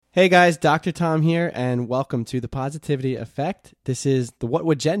Hey guys, Dr. Tom here, and welcome to the Positivity Effect. This is the What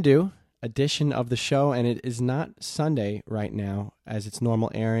Would Jen Do edition of the show, and it is not Sunday right now as it's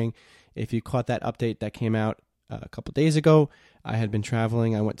normal airing. If you caught that update that came out a couple days ago, I had been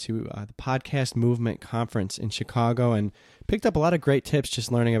traveling. I went to the Podcast Movement Conference in Chicago and picked up a lot of great tips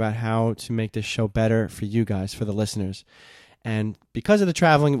just learning about how to make this show better for you guys, for the listeners. And because of the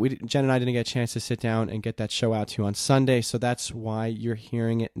traveling, Jen and I didn't get a chance to sit down and get that show out to you on Sunday, so that's why you're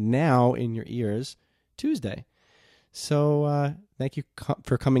hearing it now in your ears Tuesday. So thank you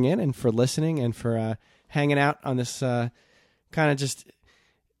for coming in and for listening and for hanging out on this kind of just,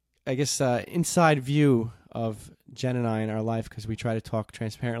 I guess, inside view of Jen and I in our life, because we try to talk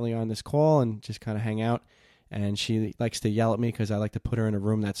transparently on this call and just kind of hang out. And she likes to yell at me because I like to put her in a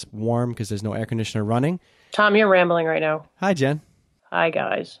room that's warm because there's no air conditioner running. Tom, you're rambling right now. Hi, Jen. Hi,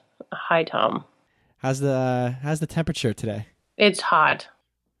 guys. Hi, Tom. How's the temperature today? It's hot.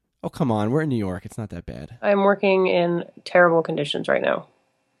 Oh, come on. We're in New York. It's not that bad. I'm working in terrible conditions right now.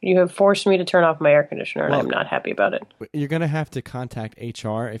 You have forced me to turn off my air conditioner, and I'm not happy about it. You're going to have to contact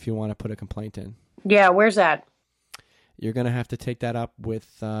HR if you want to put a complaint in. Yeah, where's that? You're going to have to take that up with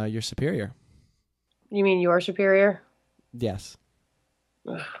your superior. You mean your superior? Yes.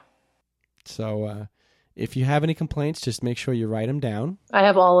 Ugh. So if you have any complaints, just make sure you write them down. I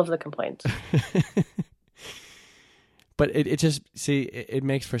have all of the complaints. But it just, see, it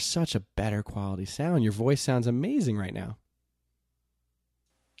makes for such a better quality sound. Your voice sounds amazing right now.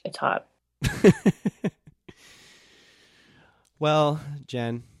 It's hot. Well,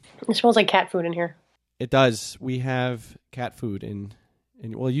 Jen. It smells like cat food in here. It does. We have cat food in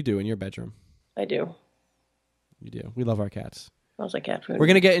well, you do in your bedroom. I do. You do. We love our cats. Smells like cat food. We're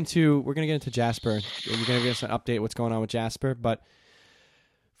gonna get into Jasper. You're gonna give us an update what's going on with Jasper. But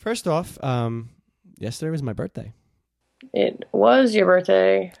first off, yesterday was my birthday. It was your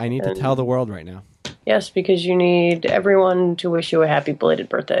birthday. I need to tell the world right now. Yes, because you need everyone to wish you a happy belated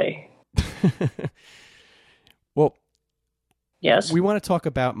birthday. Well, yes. We want to talk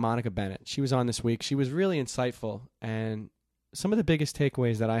about Monica Bennett. She was on this week. She was really insightful, and some of the biggest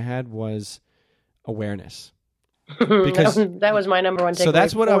takeaways that I had was awareness. Because that was my number one takeaway. So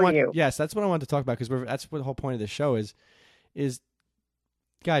that's what I want. You. Yes, that's what I wanted to talk about, because that's what the whole point of the show is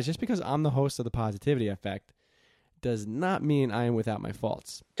guys, just because I'm the host of the Positivity Effect does not mean I am without my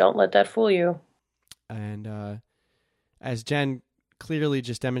faults. Don't let that fool you. And as Jen clearly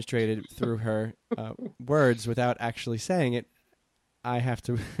just demonstrated through her words without actually saying it, I have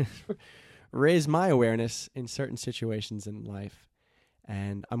to raise my awareness in certain situations in life,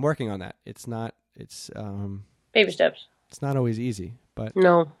 and I'm working on that. It's baby steps. It's not always easy, but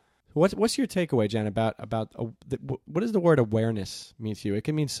no. What's your takeaway, Jen, about what does the word awareness mean to you? It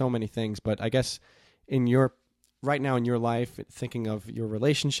can mean so many things, but I guess right now in your life, thinking of your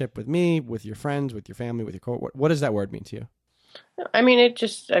relationship with me, with your friends, with your family, with your what does that word mean to you? I mean,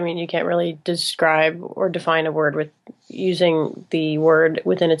 you can't really describe or define a word with using the word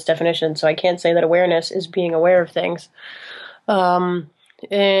within its definition. So I can't say that awareness is being aware of things. And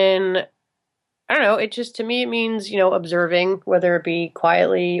I don't know, to me, it means, observing, whether it be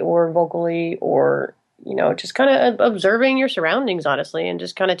quietly or vocally, or, just kind of observing your surroundings, honestly, and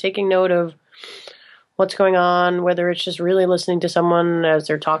just kind of taking note of what's going on, whether it's just really listening to someone as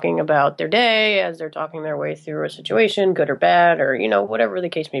they're talking about their day, as they're talking their way through a situation, good or bad, or, whatever the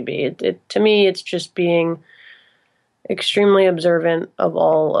case may be. To me, it's just being extremely observant of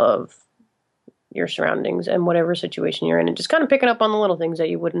all of your surroundings and whatever situation you're in, and just kind of picking up on the little things that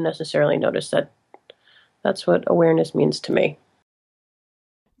you wouldn't necessarily notice. That's what awareness means to me.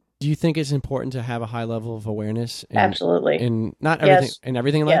 Do you think it's important to have a high level of awareness? Absolutely. In not everything, yes. In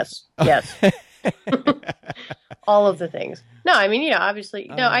everything in life? Yes. All of the things. No, I mean, obviously,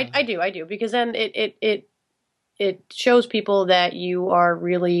 no, I do, because then it shows people that you are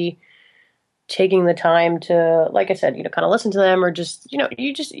really taking the time to, like I said, kind of listen to them, or just,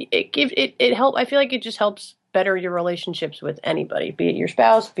 it help. I feel like it just helps better your relationships with anybody, be it your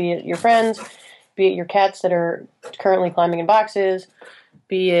spouse, be it your friends, be it your cats that are currently climbing in boxes,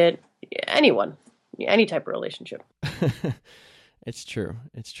 be it anyone, any type of relationship. It's true.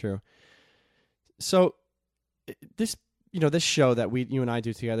 So this show that you and I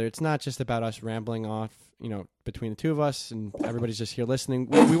do together, it's not just about us rambling off, between the two of us and everybody's just here listening.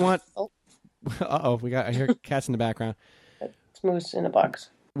 We want, I hear cats in the background. It's Moose in a box.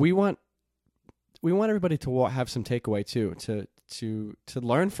 We want everybody to have some takeaway too, to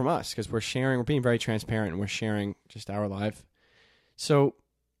learn from us, because we're being very transparent, and we're sharing just our life. So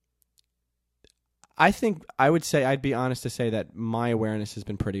I think I'd be honest to say that my awareness has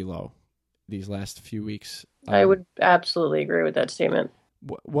been pretty low these last few weeks. I would absolutely agree with that statement.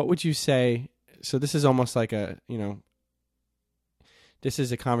 what would you say? So this is almost like this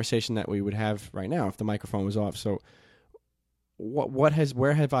is a conversation that we would have right now if the microphone was off. So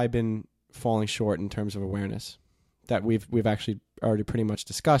where have I been falling short in terms of awareness that we've actually already pretty much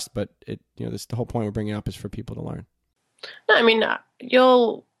discussed, but this the whole point we're bringing up is for people to learn. No, I mean, I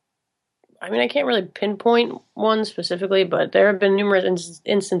can't really pinpoint one specifically, but there have been numerous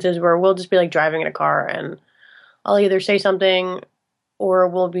instances where we'll just be like driving in a car and I'll either say something or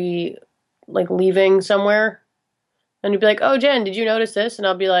we'll be like leaving somewhere and you'd be like, "Oh, Jen, did you notice this?" And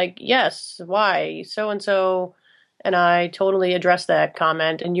I'll be like, "Yes, why? So and so." And I totally addressed that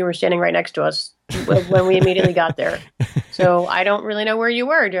comment and you were standing right next to us when we immediately got there. So I don't really know where you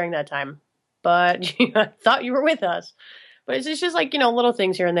were during that time, but I thought you were with us. But it's just like, little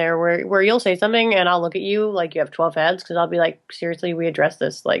things here and there where you'll say something and I'll look at you like you have 12 heads because I'll be like, seriously, we addressed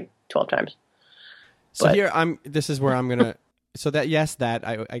this like 12 times. So this is where I'm going to, so that, yes, that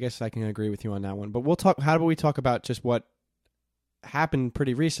I guess I can agree with you on that one, but how do we talk about just what happened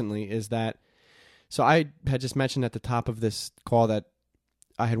pretty recently is that, so I had just mentioned at the top of this call that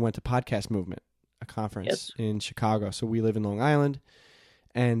I had went to Podcast Movement, a conference in Chicago. So we live in Long Island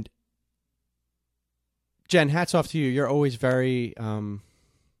and Jen, hats off to you. You're always very,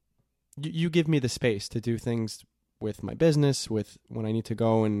 you give me the space to do things with my business, with when I need to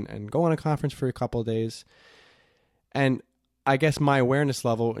go and go on a conference for a couple of days. And I guess my awareness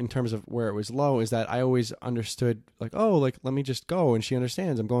level in terms of where it was low is that I always understood like, oh, like, let me just go. And she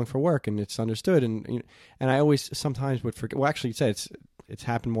understands I'm going for work and it's understood. And I always sometimes would forget, well, actually you said it's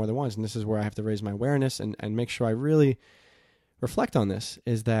happened more than once. And this is where I have to raise my awareness and make sure I really reflect on this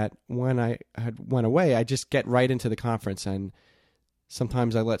is that when I had went away, I just get right into the conference and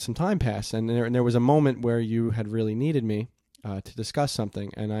sometimes I let some time pass. And there was a moment where you had really needed me to discuss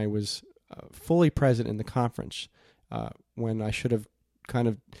something and I was fully present in the conference when I should have kind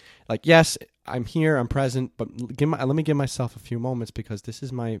of like, yes, I'm here, I'm present, but let me give myself a few moments because this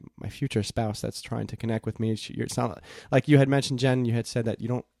is my future spouse that's trying to connect with me. It's not like you had mentioned, Jen, you had said that you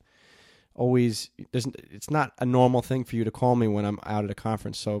don't always, it's not a normal thing for you to call me when I'm out at a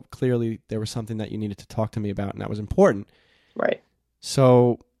conference. So clearly there was something that you needed to talk to me about and that was important. Right.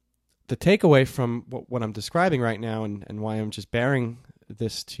 So the takeaway from what I'm describing right now and why I'm just bearing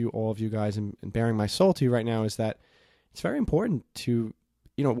this to all of you guys and bearing my soul to you right now is that it's very important to,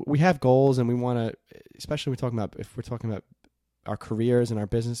 we have goals and we want to, especially if we're talking about our careers and our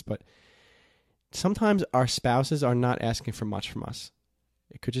business, but sometimes our spouses are not asking for much from us.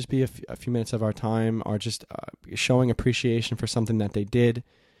 It could just be a few minutes of our time or just showing appreciation for something that they did.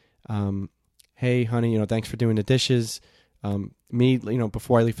 Hey, honey, thanks for doing the dishes.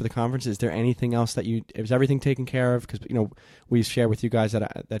 Before I leave for the conference, is there anything else is everything taken care of? Because, we share with you guys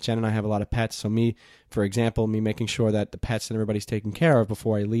that Jen and I have a lot of pets. So for example, making sure that the pets and everybody's taken care of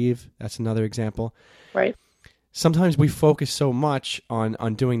before I leave. That's another example. Right. Sometimes we focus so much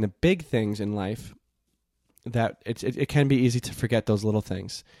on doing the big things in life that it can be easy to forget those little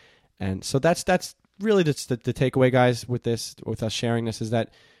things. And so that's really just the takeaway, guys, with us sharing this is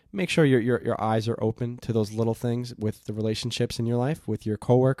that make sure your eyes are open to those little things with the relationships in your life, with your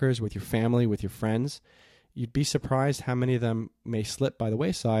coworkers, with your family, with your friends. You'd be surprised how many of them may slip by the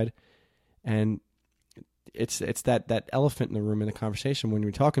wayside. And it's that elephant in the room in the conversation when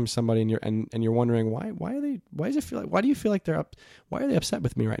you're talking to somebody and you're wondering why do you feel like why are they upset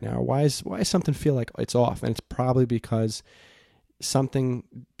with me right now? Or why is something feel like it's off? And it's probably because something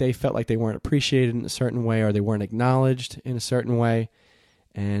they felt like they weren't appreciated in a certain way or they weren't acknowledged in a certain way.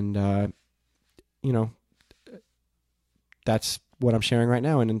 And, that's what I'm sharing right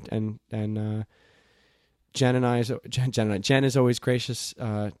now. And Jen is always gracious,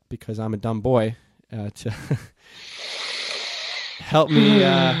 because I'm a dumb boy, to help me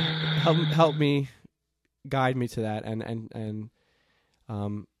guide me to that and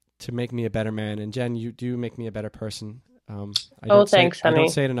to make me a better man. And Jen, you do make me a better person. Thanks, honey. I don't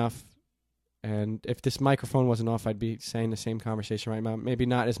say it enough. And if this microphone wasn't off, I'd be saying the same conversation right now. Maybe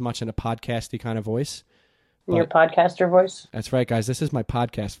not as much in a podcasty kind of voice. Your podcaster voice? That's right, guys. This is my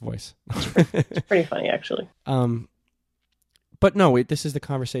podcast voice. It's pretty funny, actually. But no, this is the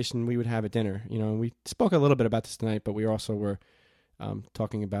conversation we would have at dinner. And we spoke a little bit about this tonight, but we also were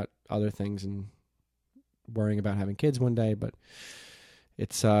talking about other things and worrying about having kids one day. But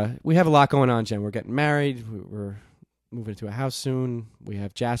it's we have a lot going on, Jen. We're getting married. We're moving into a house soon. We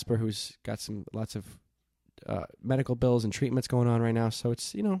have Jasper, who's got lots of medical bills and treatments going on right now. So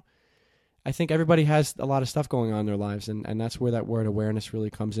it's, I think everybody has a lot of stuff going on in their lives, and that's where that word awareness really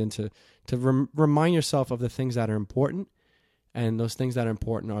comes in to remind yourself of the things that are important, and those things that are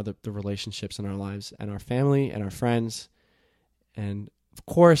important are the relationships in our lives, and our family, and our friends, and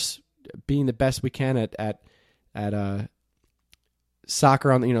of course, being the best we can at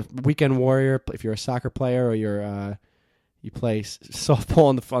soccer on weekend warrior. If you're a soccer player or you play softball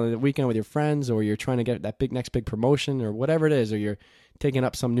on the weekend with your friends, or you're trying to get that next big promotion or whatever it is, or you're taking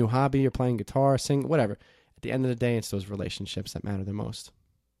up some new hobby, you're playing guitar, sing, whatever. At the end of the day, it's those relationships that matter the most.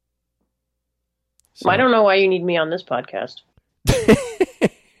 So. I don't know why you need me on this podcast.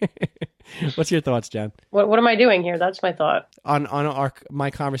 What's your thoughts, Jen? What am I doing here? That's my thought. On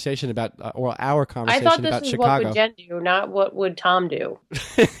my conversation about our conversation I thought about this was Chicago. what would Jen do, not what would Tom do.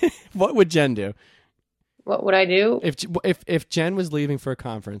 What would Jen do? What would I do? If Jen was leaving for a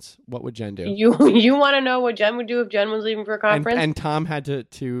conference, what would Jen do? You want to know what Jen would do if Jen was leaving for a conference? And Tom had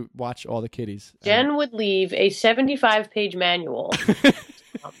to watch all the kiddies. Jen would leave a 75-page manual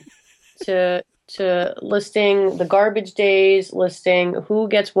to listing the garbage days, listing who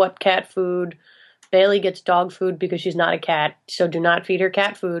gets what cat food. Bailey gets dog food because she's not a cat, so do not feed her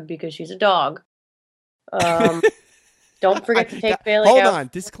cat food because she's a dog. Don't forget to take Bailey out. Hold on,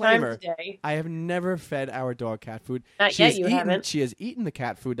 disclaimer. I have never fed our dog cat food. Not yet, you haven't. She has eaten the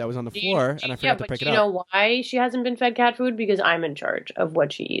cat food that was on the floor, and I forgot to pick it up. Do you know why she hasn't been fed cat food? Because I'm in charge of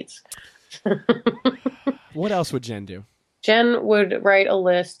what she eats. What else would Jen do? Jen would write a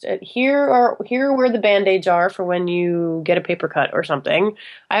list. Here are where the Band-Aids are for when you get a paper cut or something.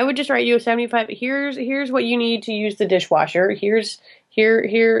 I would just write you a 75. Here's what you need to use the dishwasher. Here's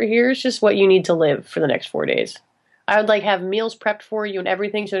just what you need to live for the next 4 days. I would have meals prepped for you and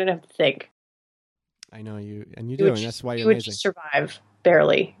everything, so I didn't have to think. I know you, and you do, and that's why you're amazing. You would just survive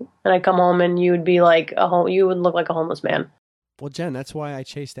barely, and I'd come home and you would be like you would look like a homeless man. Well, Jen, that's why I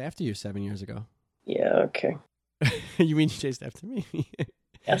chased after you 7 years ago. Yeah. Okay. You mean you chased after me?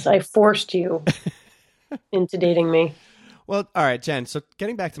 Yes, I forced you into dating me. Well, all right, Jen. So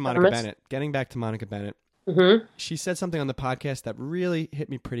getting back to Monica Bennett. Mm-hmm. She said something on the podcast that really hit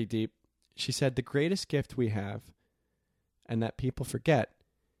me pretty deep. She said the greatest gift we have, and that people forget,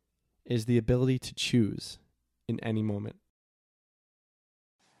 is the ability to choose in any moment.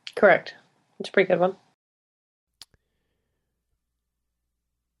 Correct. It's a pretty good one.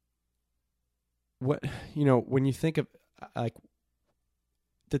 When you think of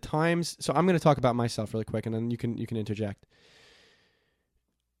the times, so I'm going to talk about myself really quick, and then you can interject.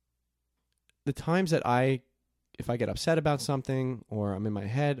 The times that if I get upset about something, or I'm in my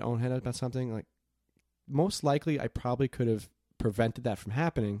own head about something, most likely I probably could have prevented that from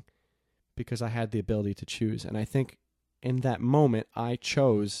happening because I had the ability to choose. And I think in that moment, I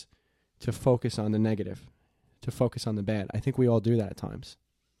chose to focus on the negative, to focus on the bad. I think we all do that at times.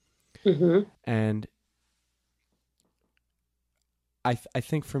 Mm-hmm. And I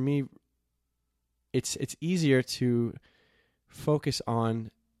think for me, it's easier to focus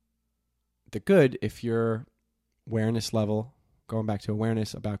on the good if your awareness level, going back to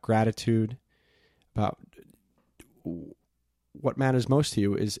awareness about gratitude, about what matters most to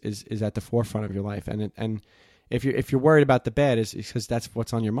you is at the forefront of your life. And if you're worried about the bad, is because that's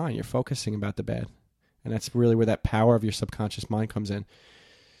what's on your mind. You're focusing about the bad, and that's really where that power of your subconscious mind comes in.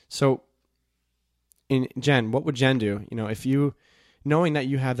 So, Jen, what would Jen do? If you, knowing that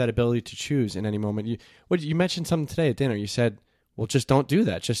you have that ability to choose in any moment, you mentioned something today at dinner. You said, "Well, just don't do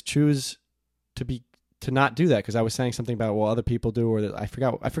that. Just choose to not do that." Because I was saying something about other people do, or that I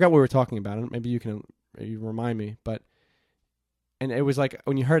forgot what we were talking about. Maybe you remind me. And it was like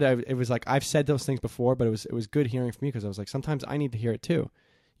when you heard it, it was like I've said those things before, but it was good hearing from you because I was like, sometimes I need to hear it too.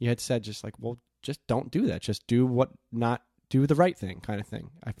 You had said just just don't do that. Just do the right thing, kind of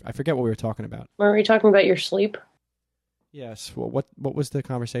thing. I forget what we were talking about. Were we talking about your sleep? Yes. Well, what was the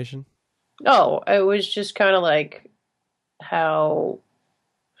conversation? Oh, it was just kind of like how.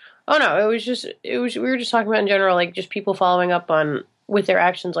 Oh no, it was. We were just talking about in general, just people following up on with their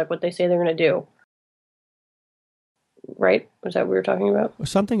actions, what they say they're going to do. Right? Was that what we were talking about?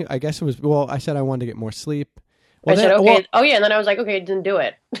 Something. I guess it was. Well, I said I wanted to get more sleep. I said okay. Oh yeah, and then I was like, okay, I didn't do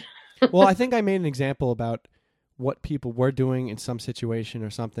it. Well, I think I made an example about what people were doing in some situation or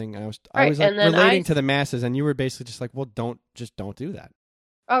something. I was relating to the masses, and you were basically just like, well, don't do that.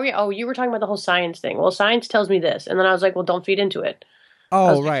 Oh yeah. Oh, you were talking about the whole science thing. Well, science tells me this, and then I was like, well, don't feed into it.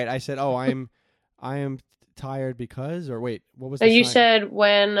 Oh right. I said, I am tired because, or wait, what was? So you said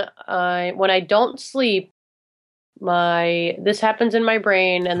when I don't sleep, this happens in my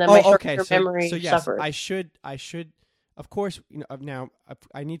brain, and then my short-term memory suffers. I should. Of course, now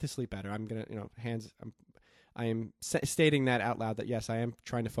I need to sleep better. I'm gonna, I am stating that out loud that yes, I am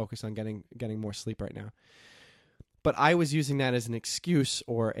trying to focus on getting more sleep right now. But I was using that as an excuse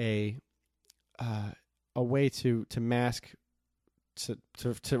or a way to mask, to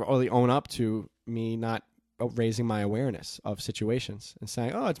really own up to me not raising my awareness of situations and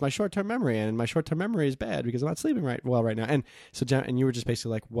saying, oh, it's my short-term memory, and my short-term memory is bad because I'm not sleeping well right now. And so, and you were just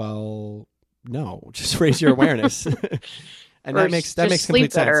basically like, well, no, just raise your awareness. And that makes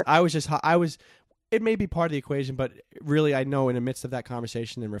complete sense. It may be part of the equation, but really I know in the midst of that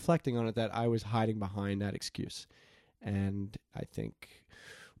conversation and reflecting on it that I was hiding behind that excuse. And I think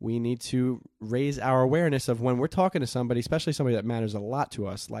we need to raise our awareness of when we're talking to somebody, especially somebody that matters a lot to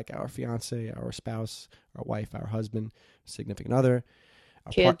us, like our fiance, our spouse, our wife, our husband, significant other,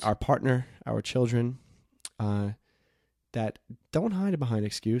 our partner, our children, that don't hide behind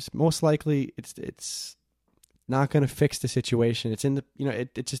excuse. Most likely it's not going to fix the situation. It's in the,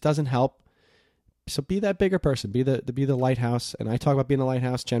 it just doesn't help. So be that bigger person, be the lighthouse. And I talk about being the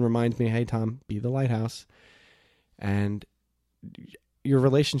lighthouse. Jen reminds me, hey, Tom, be the lighthouse. And your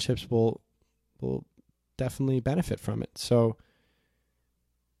relationships will definitely benefit from it. So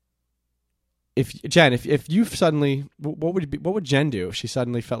if you suddenly, what would Jen do if she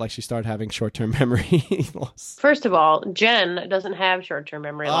suddenly felt like she started having short-term memory loss? First of all, Jen doesn't have short-term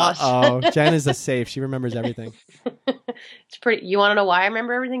memory loss. Oh, Jen is a safe. She remembers everything. It's pretty. You want to know why I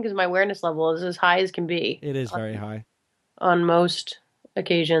remember everything? Because my awareness level is as high as can be. It is very high. On most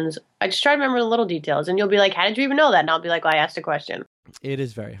occasions. I just try to remember the little details, and you'll be like, how did you even know that? And I'll be like, well, I asked a question. It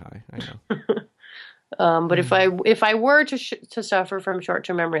is very high. I know. But if I were to suffer from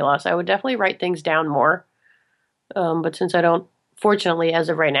short-term memory loss, I would definitely write things down more. But since I don't, fortunately, as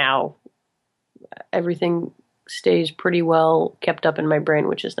of right now, everything stays pretty well kept up in my brain,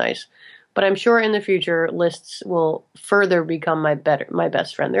 which is nice. But I'm sure in the future, lists will further become my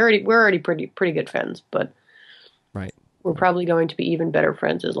best friend. We're already pretty good friends, but right, we're probably going to be even better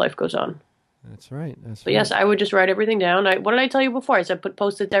friends as life goes on. That's right. But yes, I would just write everything down. What did I tell you before? I said put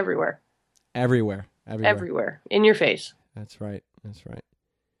Post-its everywhere. Everywhere. In your face. That's right.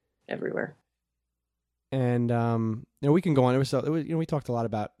 Everywhere. And we can go on. It was we talked a lot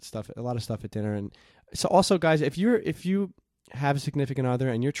of stuff at dinner, and so also, guys, if you have a significant other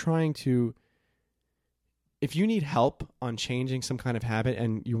and you're trying to, if you need help on changing some kind of habit,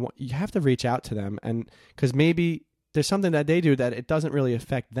 and you have to reach out to them, and because maybe there's something that they do that it doesn't really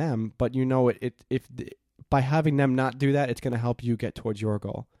affect them, but if by having them not do that, it's going to help you get towards your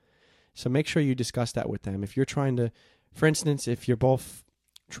goal. So make sure you discuss that with them. If you're trying to, for instance, if you're both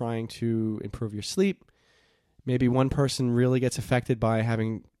trying to improve your sleep, maybe one person really gets affected by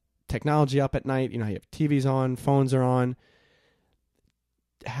having technology up at night. You have TVs on, phones are on.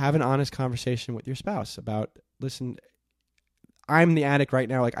 Have an honest conversation with your spouse about, listen, I'm the addict right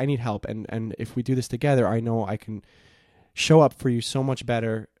now. Like, I need help. And if we do this together, I know I can show up for you so much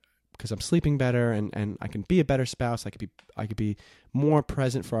better because I'm sleeping better, and I can be a better spouse. I could be more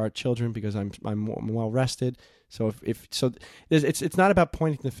present for our children because I'm well rested. So it's not about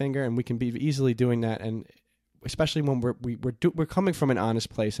pointing the finger, and we can be easily doing that. And especially when we're coming from an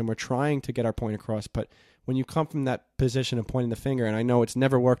honest place and we're trying to get our point across. But when you come from that position of pointing the finger, and I know it's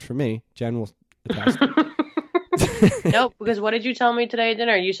never worked for me, Jen will attest. Nope, because what did you tell me today at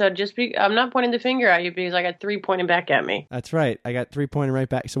dinner? You said I'm not pointing the finger at you because I got 3 pointing back at me. That's right. I got 3 pointing right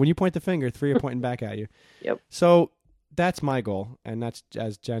back. So when you point the finger, 3 are pointing back at you. Yep. So that's my goal, and that's,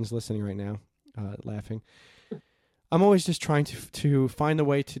 as Jen's listening right now, laughing. I'm always just trying to find a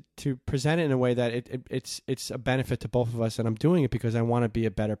way to present it in a way that it's a benefit to both of us, and I'm doing it because I want to be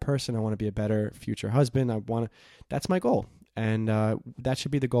a better person. I want to be a better future husband. That's my goal. And that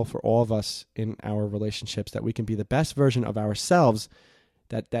should be the goal for all of us in our relationships, that we can be the best version of ourselves.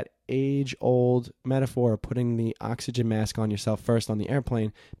 That age-old metaphor of putting the oxygen mask on yourself first on the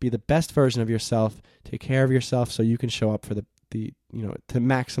airplane. Be the best version of yourself. Take care of yourself so you can show up for the to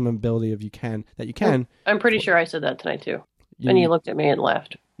maximum ability that you can. I'm pretty sure I said that tonight too. And you looked at me and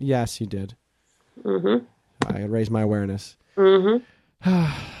laughed. Yes, you did. Mm-hmm. I raised my awareness. Mm-hmm.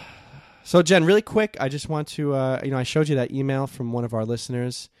 So, Jen, really quick, I just want to, I showed you that email from one of our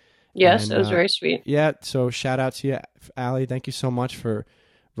listeners. Yes, it was very sweet. Yeah, so shout out to you, Allie. Thank you so much for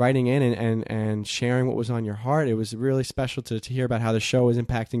writing in and sharing what was on your heart. It was really special to hear about how the show is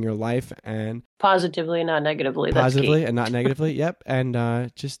impacting your life, and positively and not negatively. Positively and not negatively. Yep.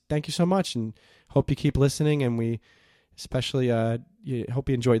 And just thank you so much, and hope you keep listening. And we especially hope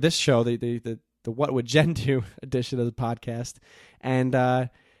you enjoy this show, the What Would Jen Do edition of the podcast. And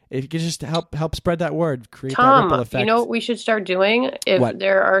if you could just help spread that word, create that ripple effect. You know what we should start doing? If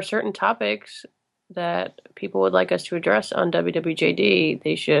there are certain topics that people would like us to address on WWJD,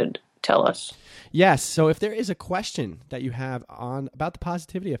 they should tell us. Yes. So if there is a question that you have about the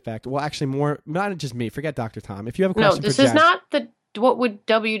positivity effect, well, actually more, not just me, forget Dr. Tom. If you have a question this is not the what would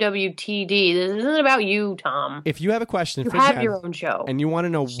WWTD? This isn't about you, Tom. If you have a question You for have Jen your own show. and you want to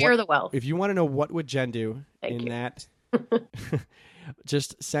know Share the wealth. if you want to know what would Jen do Thank you. that,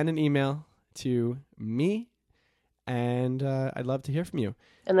 just send an email to me, and I'd love to hear from you.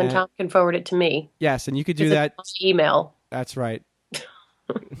 And then Tom can forward it to me. Yes, and you could do that. Email. That's right.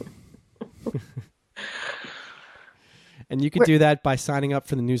 And you could do that by signing up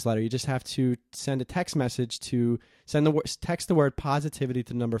for the newsletter. You just have to send a text message text the word positivity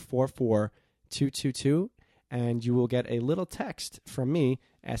to number 44222, and you will get a little text from me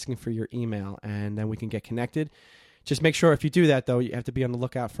asking for your email, and then we can get connected. Just make sure if you do that, though, you have to be on the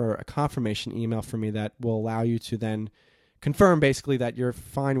lookout for a confirmation email from me that will allow you to then confirm basically that you're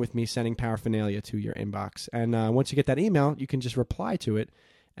fine with me sending paraphernalia to your inbox. And once you get that email, you can just reply to it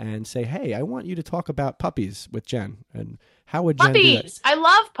and say, hey, I want you to talk about puppies with Jen. And how would Jen do that? I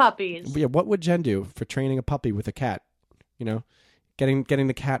love puppies. Yeah, what would Jen do for training a puppy with a cat? You know, getting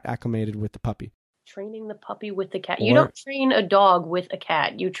the cat acclimated with the puppy. Training the puppy with the cat. You don't train a dog with a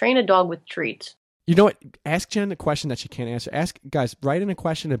cat. You train a dog with treats. You know what? Ask Jen a question that she can't answer. Write in a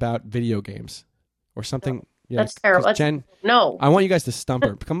question about video games or something. No, yeah, that's terrible. Jen, no. I want you guys to stump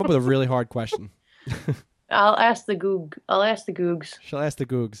her. Come up with a really hard question. I'll ask the Goog. I'll ask the Googs. She'll ask the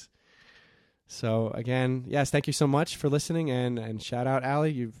Googs. So again, yes, thank you so much for listening, and shout out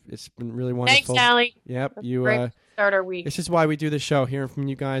Allie. It's been really wonderful. Thanks, Allie. Yep, That's great to start our week. This is why we do this show. Hearing from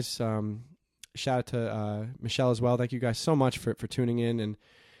you guys. Shout out to Michelle as well. Thank you guys so much for tuning in,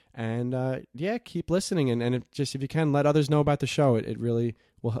 and keep listening, and if you can, let others know about the show. It really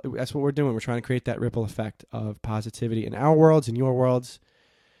will. That's what we're doing. We're trying to create that ripple effect of positivity in our worlds, in your worlds.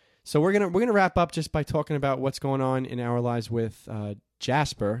 So we're gonna wrap up just by talking about what's going on in our lives with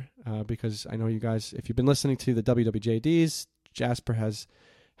Jasper, because I know you guys, if you've been listening to the WWJDs, Jasper has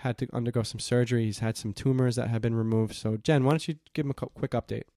had to undergo some surgery. He's had some tumors that have been removed. So Jen, why don't you give him a quick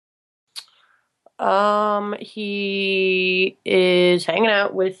update? He is hanging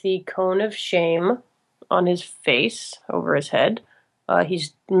out with the cone of shame on his face over his head.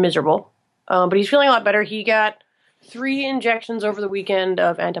 He's miserable, but he's feeling a lot better. He got 3 injections over the weekend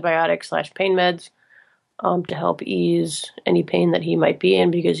of antibiotics/pain meds to help ease any pain that he might be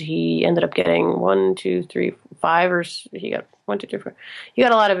in, because he ended up getting 1, 2, 3, 5, or he got 1, 2, 3, 4. He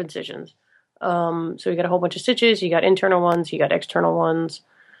got a lot of incisions. So he got a whole bunch of stitches. He got internal ones. He got external ones.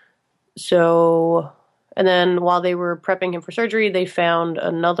 So, and then while they were prepping him for surgery, they found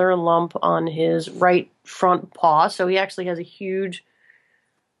another lump on his right front paw. So he actually has a huge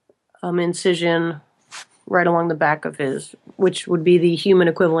incision right along the back of his, which would be the human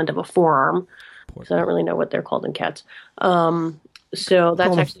equivalent of a forearm. So I don't really know what they're called in cats. So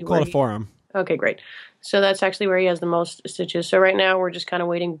that's actually called a forearm. Okay, great. So that's actually where he has the most stitches. So right now we're just kind of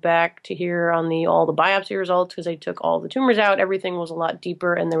waiting back to hear on all the biopsy results, because they took all the tumors out. Everything was a lot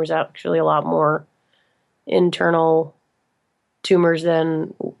deeper, and there was actually a lot more internal tumors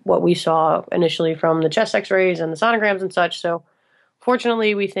than what we saw initially from the chest x-rays and the sonograms and such. So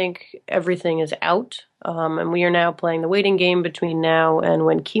fortunately, we think everything is out, and we are now playing the waiting game between now and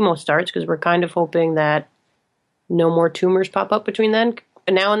when chemo starts, because we're kind of hoping that no more tumors pop up between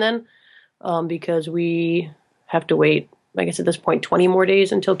now and then. Because we have to wait, I guess at this point, 20 more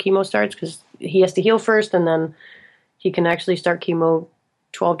days until chemo starts, because he has to heal first, and then he can actually start chemo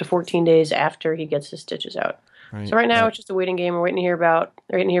 12 to 14 days after he gets his stitches out. Right. So right now it's just a waiting game. We're waiting to hear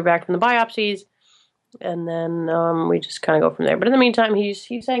back from the biopsies, and then we just kind of go from there. But in the meantime, he's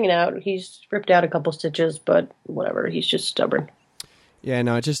hanging out. He's ripped out a couple stitches, but whatever. He's just stubborn. Yeah,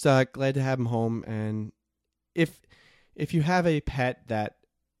 no, just glad to have him home. And if you have a pet that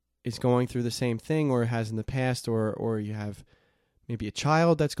is going through the same thing, or has in the past, or you have maybe a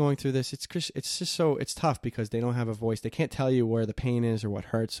child that's going through this, it's tough, because they don't have a voice. They can't tell you where the pain is or what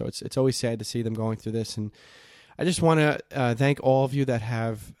hurts. So it's always sad to see them going through this. And I just want to thank all of you that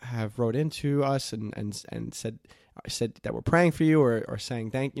have wrote into us and said that we're praying for you, or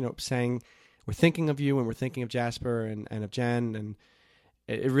saying saying we're thinking of you, and we're thinking of Jasper and of Jen, and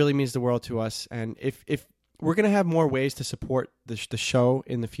it really means the world to us. And if we're going to have more ways to support the show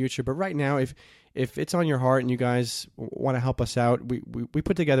in the future. But right now, if it's on your heart and you guys want to help us out, we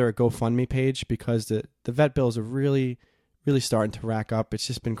put together a GoFundMe page, because the vet bills are really, really starting to rack up. It's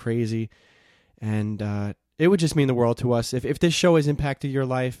just been crazy. And it would just mean the world to us. If this show has impacted your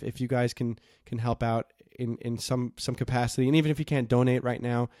life, if you guys can help out in some capacity, and even if you can't donate right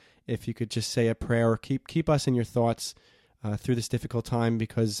now, if you could just say a prayer or keep us in your thoughts through this difficult time,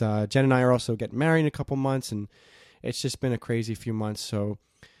 because Jen and I are also getting married in a couple months, and it's just been a crazy few months. So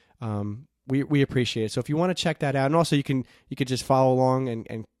we appreciate it. So if you want to check that out, and also you could just follow along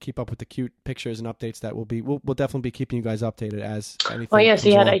and keep up with the cute pictures and updates that we'll definitely be keeping you guys updated as anything. Oh yes,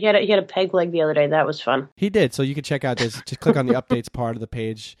 comes along. he had a peg leg the other day. That was fun. He did. So you can check out this. Just click on the updates part of the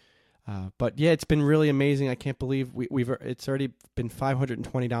page. But yeah, it's been really amazing. I can't believe it's already been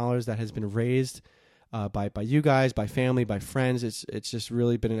 $520 that has been raised by you guys, by family, by friends. It's just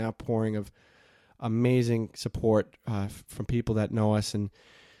really been an outpouring of amazing support from people that know us. And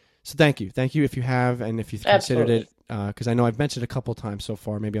so thank you if you have, and if you've considered it, because I know I've mentioned it a couple of times so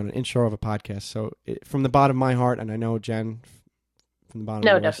far, maybe on an intro of a podcast. So from the bottom of my heart, and I know Jen from the bottom.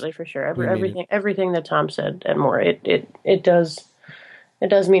 No, of definitely, for sure. everything That Tom said and more. It does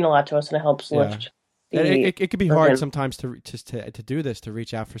mean a lot to us, and it helps lift. It could be hard sometimes to do this, to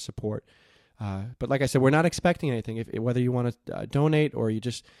reach out for support. But like I said, we're not expecting anything. Whether you want to donate or you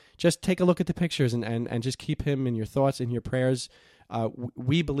just take a look at the pictures and just keep him in your thoughts and your prayers.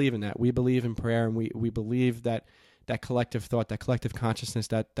 We believe in that. We believe in prayer, and we believe that collective thought, that collective consciousness,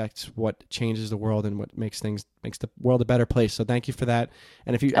 that's what changes the world and what makes the world a better place. So thank you for that.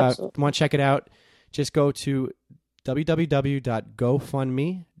 And if you want to check it out, just go to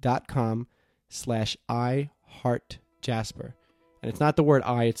www.gofundme.com/iHeartJasper. And it's not the word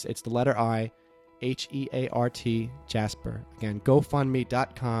I, it's the letter I, HEART Jasper. Again,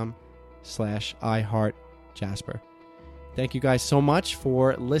 gofundme.com/iHeartJasper. Thank you guys so much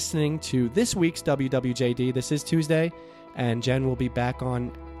for listening to this week's WWJD. This is Tuesday, and Jen will be back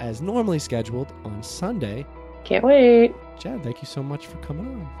on as normally scheduled on Sunday. Can't wait. Jen, thank you so much for coming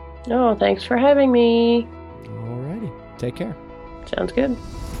on. No, thanks for having me. Alrighty. Take care. Sounds good.